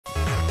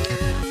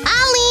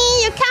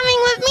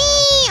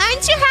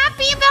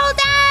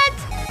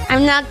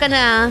I'm not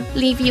gonna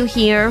leave you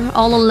here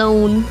all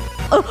alone.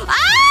 Oh,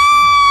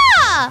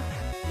 ah!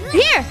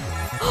 Here!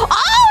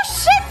 Oh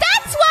shit,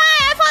 that's why!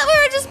 I thought we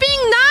were just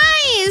being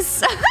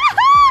nice!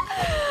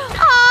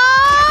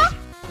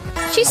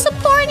 Aww! She's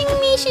supporting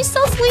me, she's so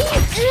sweet!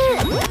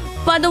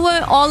 By the way,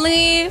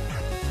 Ollie,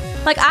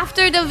 like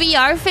after the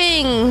VR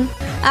thing,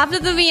 after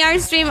the VR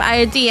stream,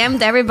 I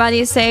DM'd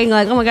everybody saying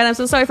like, oh my god, I'm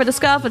so sorry for the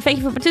scuff, but thank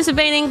you for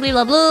participating, blah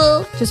blah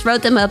blah. Just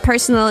wrote them a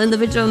personal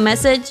individual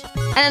message.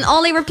 And then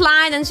Ollie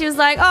replied and she was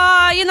like,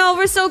 oh, you know,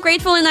 we're so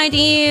grateful in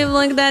ID,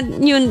 like that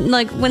you,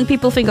 like when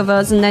people think of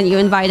us and then you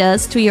invite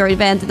us to your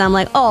event. And I'm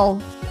like,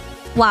 oh,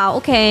 wow,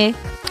 okay.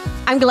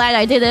 I'm glad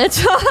I did it.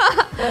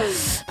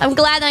 I'm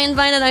glad I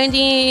invited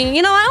ID.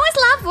 You know, I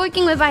always love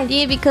working with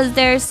ID because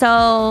they're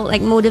so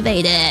like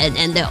motivated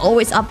and they're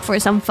always up for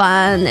some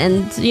fun.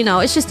 And you know,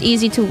 it's just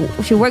easy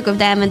to work with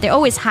them. And they're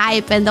always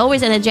hype and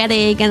always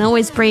energetic and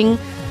always bring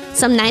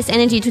some nice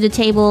energy to the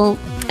table.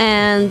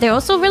 And they're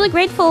also really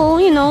grateful,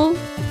 you know.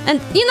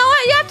 And you know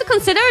what? You have to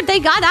consider they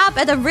got up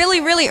at a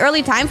really, really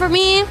early time for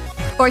me.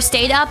 Or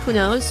stayed up, who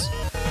knows.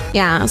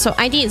 Yeah, so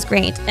ID is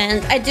great.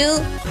 And I do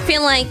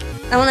feel like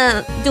I want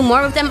to do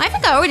more with them. I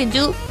think I already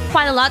do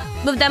quite a lot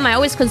with them. I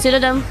always consider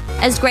them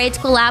as great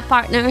collab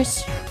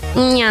partners.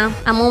 Yeah,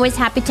 I'm always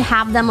happy to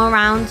have them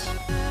around.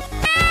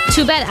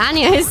 Too bad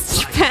Anya is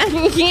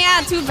Japan.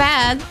 Yeah, too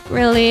bad.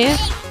 Really.